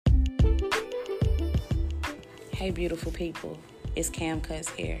Hey, beautiful people. It's Cam Cuts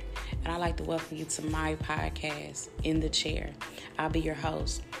here, and I'd like to welcome you to my podcast, In the Chair. I'll be your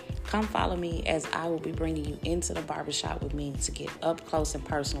host. Come follow me as I will be bringing you into the barbershop with me to get up close and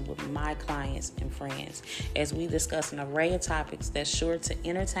personal with my clients and friends as we discuss an array of topics that's sure to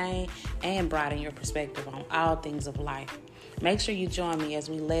entertain and broaden your perspective on all things of life. Make sure you join me as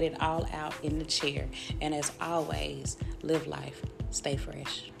we let it all out in the chair. And as always, live life, stay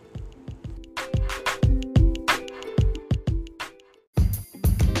fresh.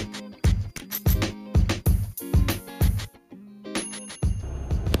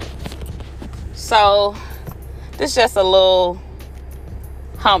 So, this is just a little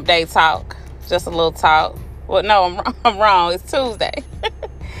hump day talk. Just a little talk. Well, no, I'm wrong. It's Tuesday.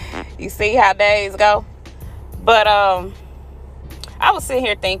 You see how days go? But, I was sitting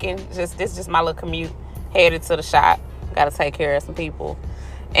here thinking, this is just my little commute headed to the shop. Got to take care of some people.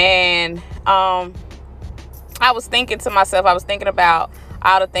 And, I was thinking to myself, I was thinking about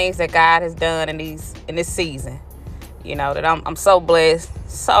all the things that God has done in this season. You know, that I'm so blessed,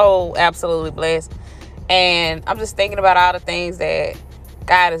 so absolutely blessed. And I'm just thinking about all the things that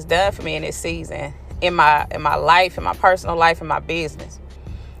God has done for me in this season, in my life, in my personal life, in my business.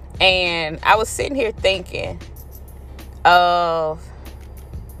 And I was sitting here thinking of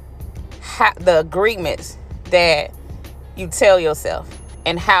how the agreements that you tell yourself,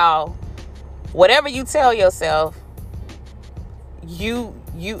 and how whatever you tell yourself, you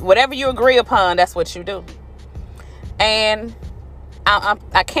whatever you agree upon, that's what you do. And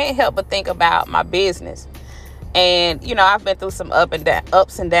I can't help but think about my business. And, you know, I've been through some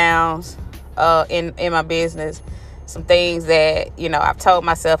ups and downs in my business. Some things that, you know, I've told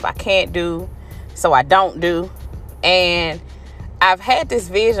myself I can't do, so I don't do. And I've had this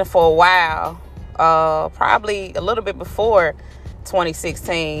vision for a while, probably a little bit before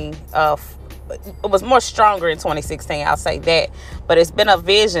 2016. It was more stronger in 2016, I'll say that. But it's been a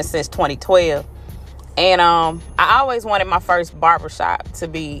vision since 2012. And I always wanted my first barbershop to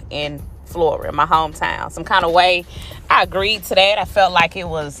be in Florida, my hometown. Some kind of way I agreed to that. I felt like it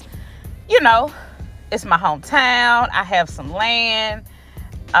was, you know, it's my hometown. I have some land.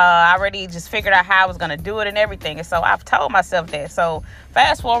 I already just figured out how I was going to do it and everything. And so I've told myself that. So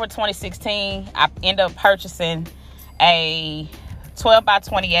fast forward 2016, I ended up purchasing a 12 by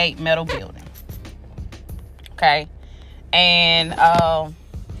 28 metal building. Okay. And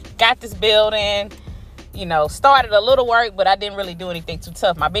got this building. You know, started a little work, but I didn't really do anything too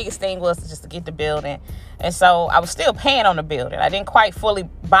tough. My biggest thing was just to get the building. And so I was still paying on the building. I didn't quite fully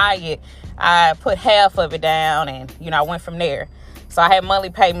buy it. I put half of it down and, you know, I went from there. So I had monthly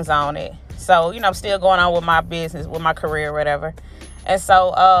payments on it. So, you know, I'm still going on with my business, with my career, whatever. And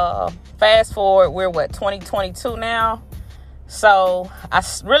so fast forward, we're 2022 now. So I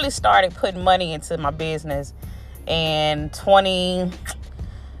really started putting money into my business in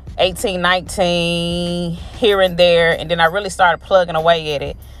 2018, 19, here and there. And then I really started plugging away at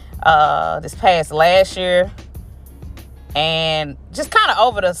it this past last year. And just kind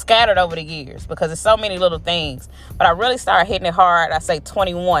of scattered over the years, because there's so many little things. But I really started hitting it hard, I say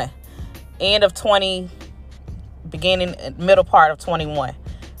 21. End of 20, middle part of 21,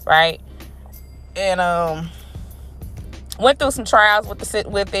 right? And went through some trials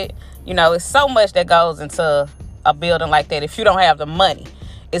with it. You know, it's so much that goes into a building like that if you don't have the money.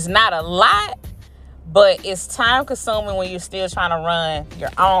 It's not a lot, but it's time consuming when you're still trying to run your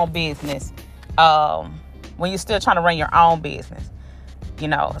own business. You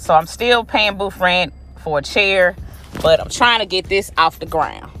know, so I'm still paying booth rent for a chair, but I'm trying to get this off the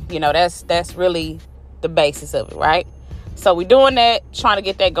ground. You know, that's really the basis of it, right? So we're doing that, trying to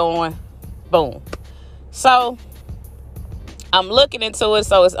get that going. Boom. So I'm looking into it.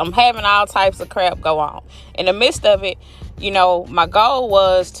 So I'm having all types of crap go on. In the midst of it, you know, my goal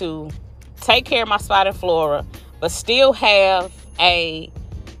was to take care of my spot in Florida, but still have a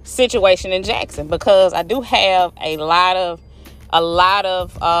situation in Jackson, because I do have a lot of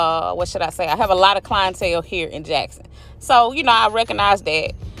what should I say? I have a lot of clientele here in Jackson. So, you know, I recognize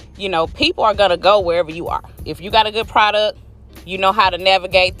that, you know, people are going to go wherever you are. If you got a good product, you know how to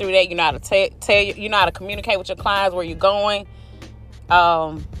navigate through that. You know how to tell you know how to communicate with your clients where you're going.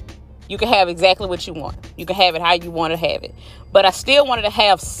 You can have exactly what you want. You can have it how you want to have it. But I still wanted to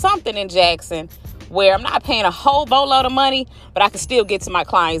have something in Jackson where I'm not paying a whole boatload of money, but I can still get to my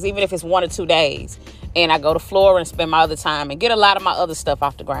clients, even if it's 1 or 2 days. And I go to Florida and spend my other time and get a lot of my other stuff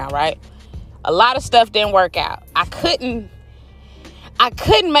off the ground, right? A lot of stuff didn't work out. I couldn't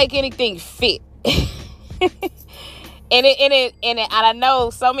make anything fit. And I know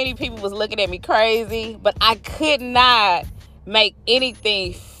so many people was looking at me crazy, but I could not make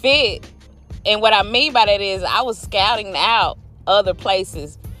anything fit And what I mean by that is I was scouting out other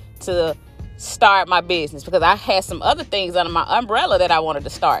places to start my business because I had some other things under my umbrella that I wanted to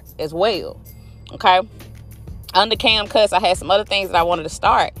start as well. Okay. Under Cam Cuts, I had some other things that I wanted to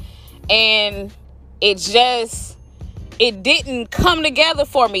start. And it didn't come together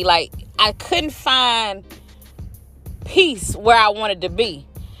for me. Like, I couldn't find peace where I wanted to be.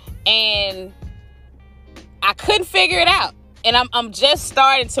 And I couldn't figure it out. And I'm just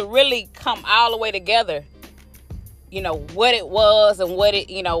starting to really come all the way together. You know, what it was and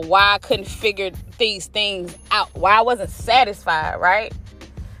why I couldn't figure these things out. Why I wasn't satisfied, right?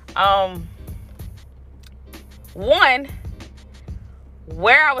 One,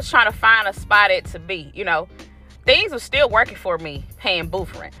 where I was trying to find a spot it to be, things were still working for me, paying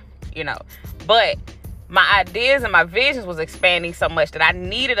booth rent, but my ideas and my visions was expanding so much that I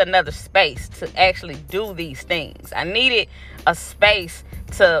needed another space to actually do these things. I needed a space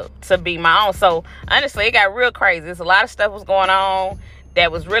to be my own. So honestly, it got real crazy. There's a lot of stuff was going on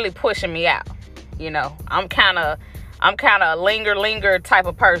that was really pushing me out. I'm kind of a linger type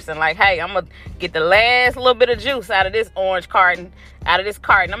of person. Like, hey, I'm going to get the last little bit of juice out of this orange carton, I'm going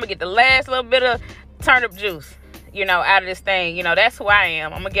to get the last little bit of turnip juice, out of this thing. That's who I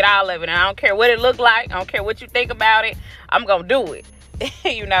am. I'm going to get all of it. And I don't care what it look like. I don't care what you think about it. I'm going to do it.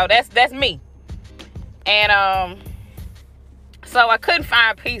 That's me. And, so I couldn't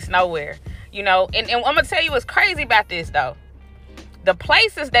find peace nowhere, and I'm going to tell you what's crazy about this though. The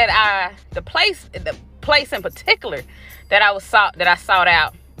place in particular that I sought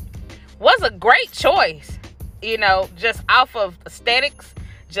out was a great choice, just off of aesthetics,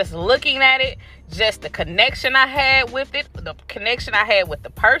 just looking at it, just the connection I had with it, the connection I had with the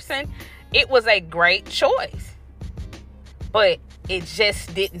person. It was a great choice, but it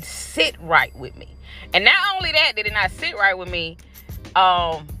just didn't sit right with me. And not only that did it not sit right with me,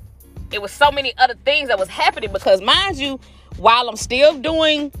 it was so many other things that was happening because, mind you, while I'm still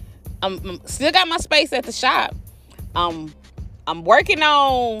still got my space at the shop, I'm working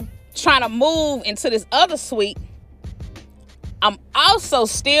on trying to move into this other suite. I'm also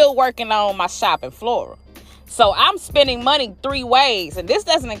still working on my shop in Florida. So I'm spending money 3 ways, and this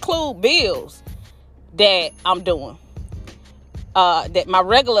doesn't include bills that I'm doing, that my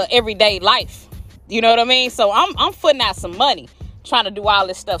regular everyday life. You know what I mean? So I'm putting out some money trying to do all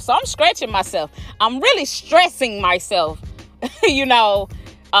this stuff. So I'm stretching myself. I'm really stressing myself,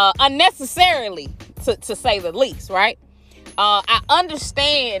 unnecessarily, to say the least, right? I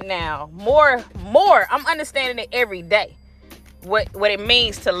understand now more. I'm understanding it every day. What it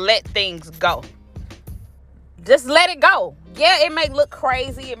means to let things go. Just let it go. Yeah, it may look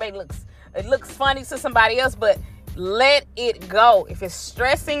crazy. It looks funny to somebody else, but let it go. If it's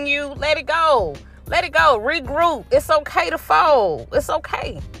stressing you, let it go. Let it go. Regroup. It's okay to fold. It's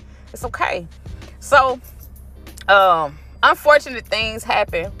okay. So, unfortunate things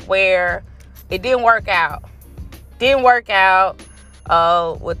happen where it didn't work out. With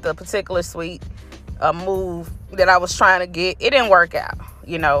the particular suite move that I was trying to get. It didn't work out,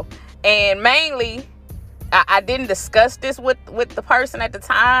 And mainly, I didn't discuss this with the person at the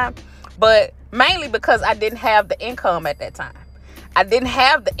time, but mainly because I didn't have the income at that time. I didn't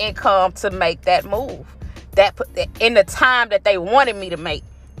have the income to make that move in the time that they wanted me to make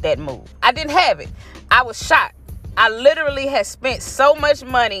that move. I didn't have it. I was shocked. I literally had spent so much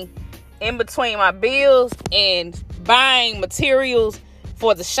money in between my bills and buying materials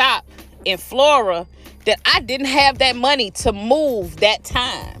for the shop in Florida that I didn't have that money to move that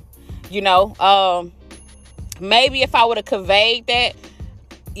time. Maybe if I would have conveyed that,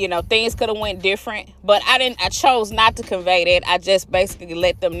 things could have went different, but I chose not to convey that. I just basically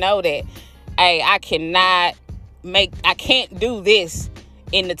let them know that, hey, I can't do this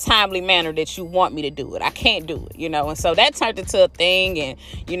in the timely manner that you want me to do it. I can't do it, and so that turned into a thing, and,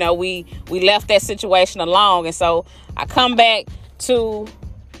 we left that situation alone. And so I come back to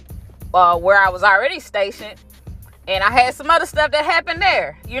where I was already stationed, and I had some other stuff that happened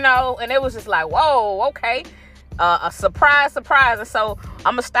there, and it was just like, whoa, okay. A surprise. And so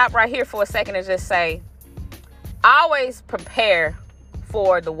I'm going to stop right here for a second and just say, always prepare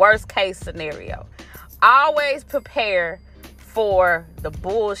for the worst case scenario. Always prepare for the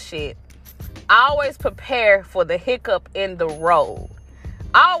bullshit. Always prepare for the hiccup in the road.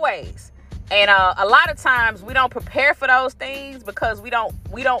 Always. And a lot of times we don't prepare for those things because we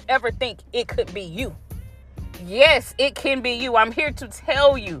don't ever think it could be you. Yes, it can be you. I'm here to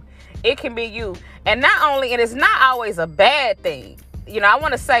tell you it can be you. And it's not always a bad thing. I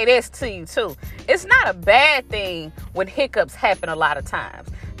want to say this to you too. It's not a bad thing when hiccups happen a lot of times.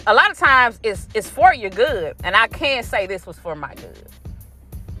 A lot of times it's for your good. And I can say this was for my good.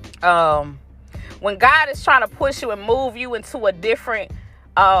 when God is trying to push you and move you into a different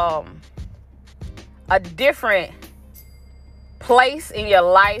place in your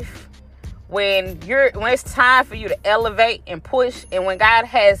life, when it's time for you to elevate and push, and when God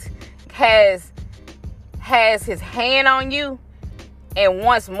has his hand on you and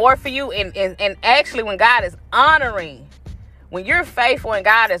wants more for you, and actually when God is honoring, when you're faithful and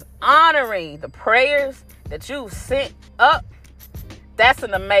God is honoring the prayers that you've sent up, that's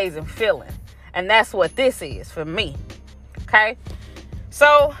an amazing feeling. And that's what this is for me. Okay?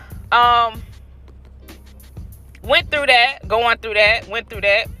 So, went through that.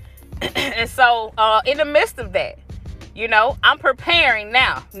 And so, in the midst of that, I'm preparing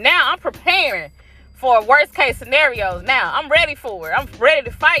now. Now I'm preparing for worst case scenarios. Now I'm ready for it. I'm ready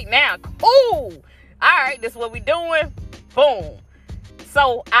to fight now. Cool. All right, this is what we doing. Boom.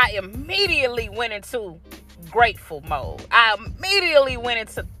 So I immediately went into grateful mode. I immediately went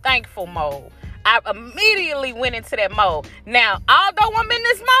into thankful mode. I immediately went into that mode. Now, although I'm in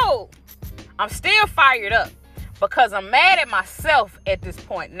this mode, I'm still fired up because I'm mad at myself at this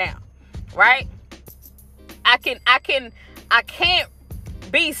point now, right? I can't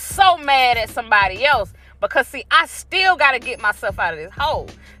be so mad at somebody else because, see, I still got to get myself out of this hole.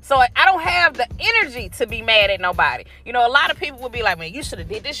 So I don't have the energy to be mad at nobody. A lot of people will be like, man, you should have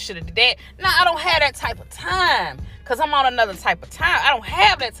did this, should have did that. No, I don't have that type of time because I'm on another type of time. I don't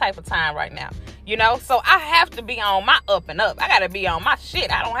have that type of time right now, So I have to be on my up and up. I got to be on my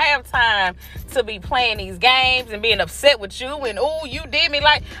shit. I don't have time to be playing these games and being upset with you and, oh, you did me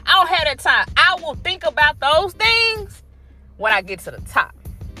like. I don't have that time. I will think about those things when I get to the top.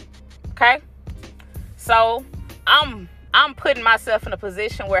 Okay? So I'm putting myself in a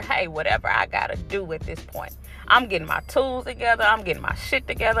position where, hey, whatever I got to do at this point, I'm getting my tools together. I'm getting my shit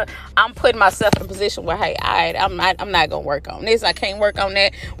together. I'm putting myself in a position where, hey, all right, I'm not going to work on this. I can't work on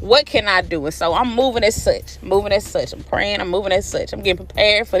that. What can I do? And so I'm moving as such. I'm praying. I'm moving as such. I'm getting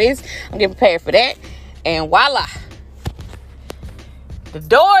prepared for this. I'm getting prepared for that. And voila. The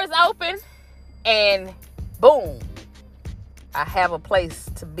door's open and boom. I have a place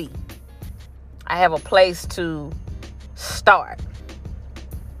to be. I have a place to start.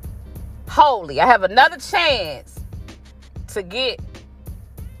 Holy, I have another chance to get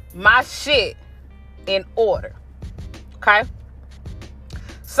my shit in order. Okay?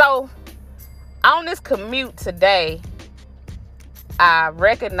 So, on this commute today, I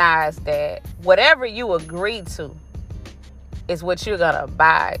recognize that whatever you agree to is what you're going to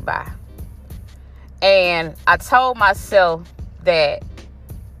abide by. And I told myself that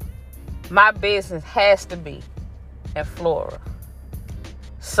my business has to be in Florida.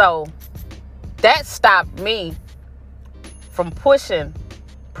 So that stopped me from propelling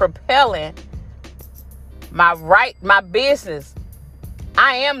my business.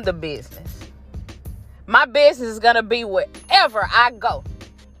 I am the business. My business is going to be wherever I go,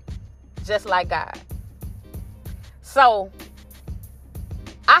 just like God. So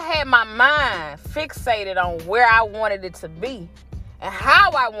I had my mind fixated on where I wanted it to be and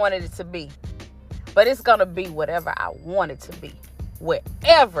how I wanted it to be. But it's going to be whatever I want it to be.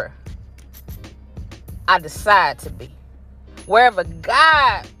 Wherever I decide to be. Wherever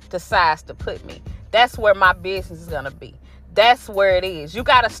God decides to put me. That's where my business is going to be. That's where it is. You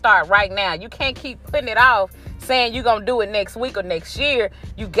got to start right now. You can't keep putting it off saying you're going to do it next week or next year.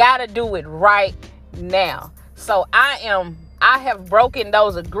 You got to do it right now. So I have broken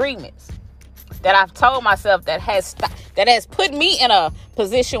those agreements that I've told myself that has put me in a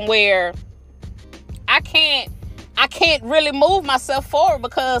position where I can't really move myself forward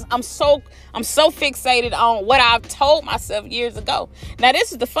because I'm so fixated on what I've told myself years ago. Now,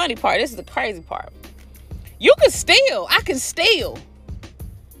 this is the funny part. This is the crazy part. I can still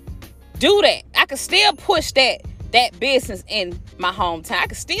do that. I can still push that business in my hometown. I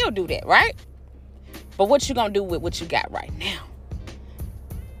can still do that, right? But what you gonna do with what you got right now?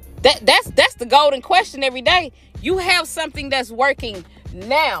 That's the golden question every day. You have something that's working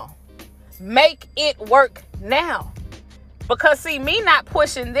now. Make it work now. Because see, me not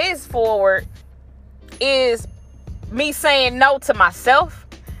pushing this forward is me saying no to myself.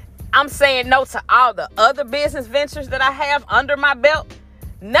 I'm saying no to all the other business ventures that I have under my belt.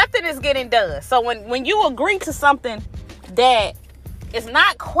 Nothing is getting done. So when you agree to something that is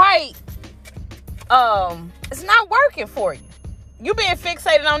not quite, it's not working for you. You being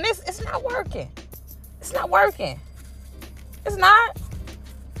fixated on this, it's not working. It's not working. It's not.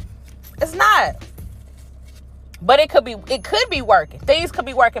 It's not. But it could be working. Things could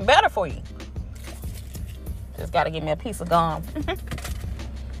be working better for you. Just gotta give me a piece of gum.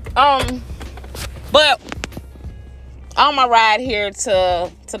 But on my ride here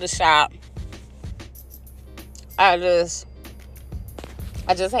to the shop, I just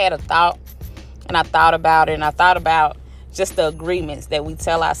had a thought, and I thought about it, and I thought about just the agreements that we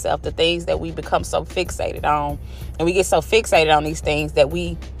tell ourselves, the things that we become so fixated on, and we get so fixated on these things that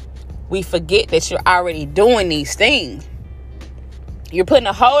we forget that you're already doing these things. You're putting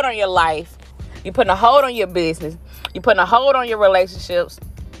a hold on your life. You're putting a hold on your business. You're putting a hold on your relationships.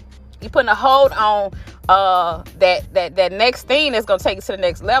 You're putting a hold on that next thing that's going to take you to the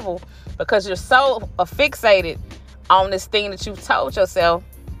next level, because you're so fixated on this thing that you've told yourself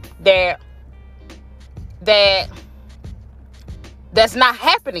that's not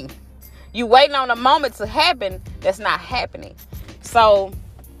happening. You waiting on a moment to happen that's not happening. So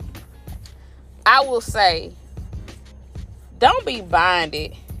I will say, don't be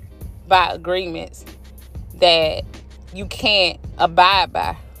binded by agreements that you can't abide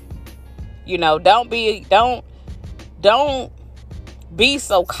by. You know, don't be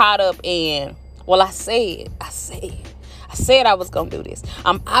so caught up in, well, I said I was going to do this.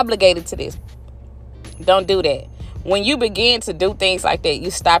 I'm obligated to this. Don't do that. When you begin to do things like that,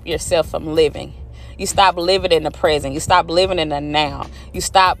 you stop yourself from living. You stop living in the present. You stop living in the now. You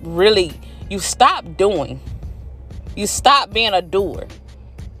stop doing. You stop being a doer.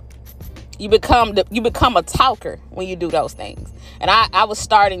 You become a talker when you do those things. And I was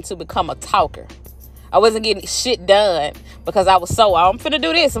starting to become a talker. I wasn't getting shit done because I was I'm finna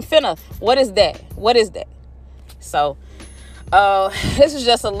do this. What is that? So, this is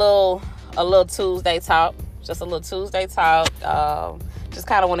just a little Tuesday talk. Just a little Tuesday talk. Just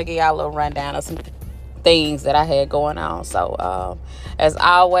kind of want to give y'all a little rundown of some things that I had going on. So, as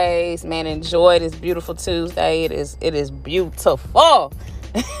always, man, enjoy this beautiful Tuesday. It is beautiful.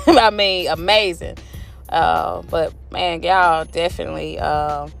 I mean, amazing. But man, y'all definitely,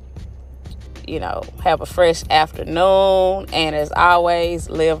 have a fresh afternoon. And as always,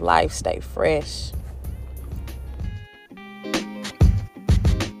 live life, stay fresh.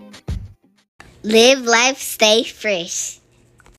 Live life, stay fresh.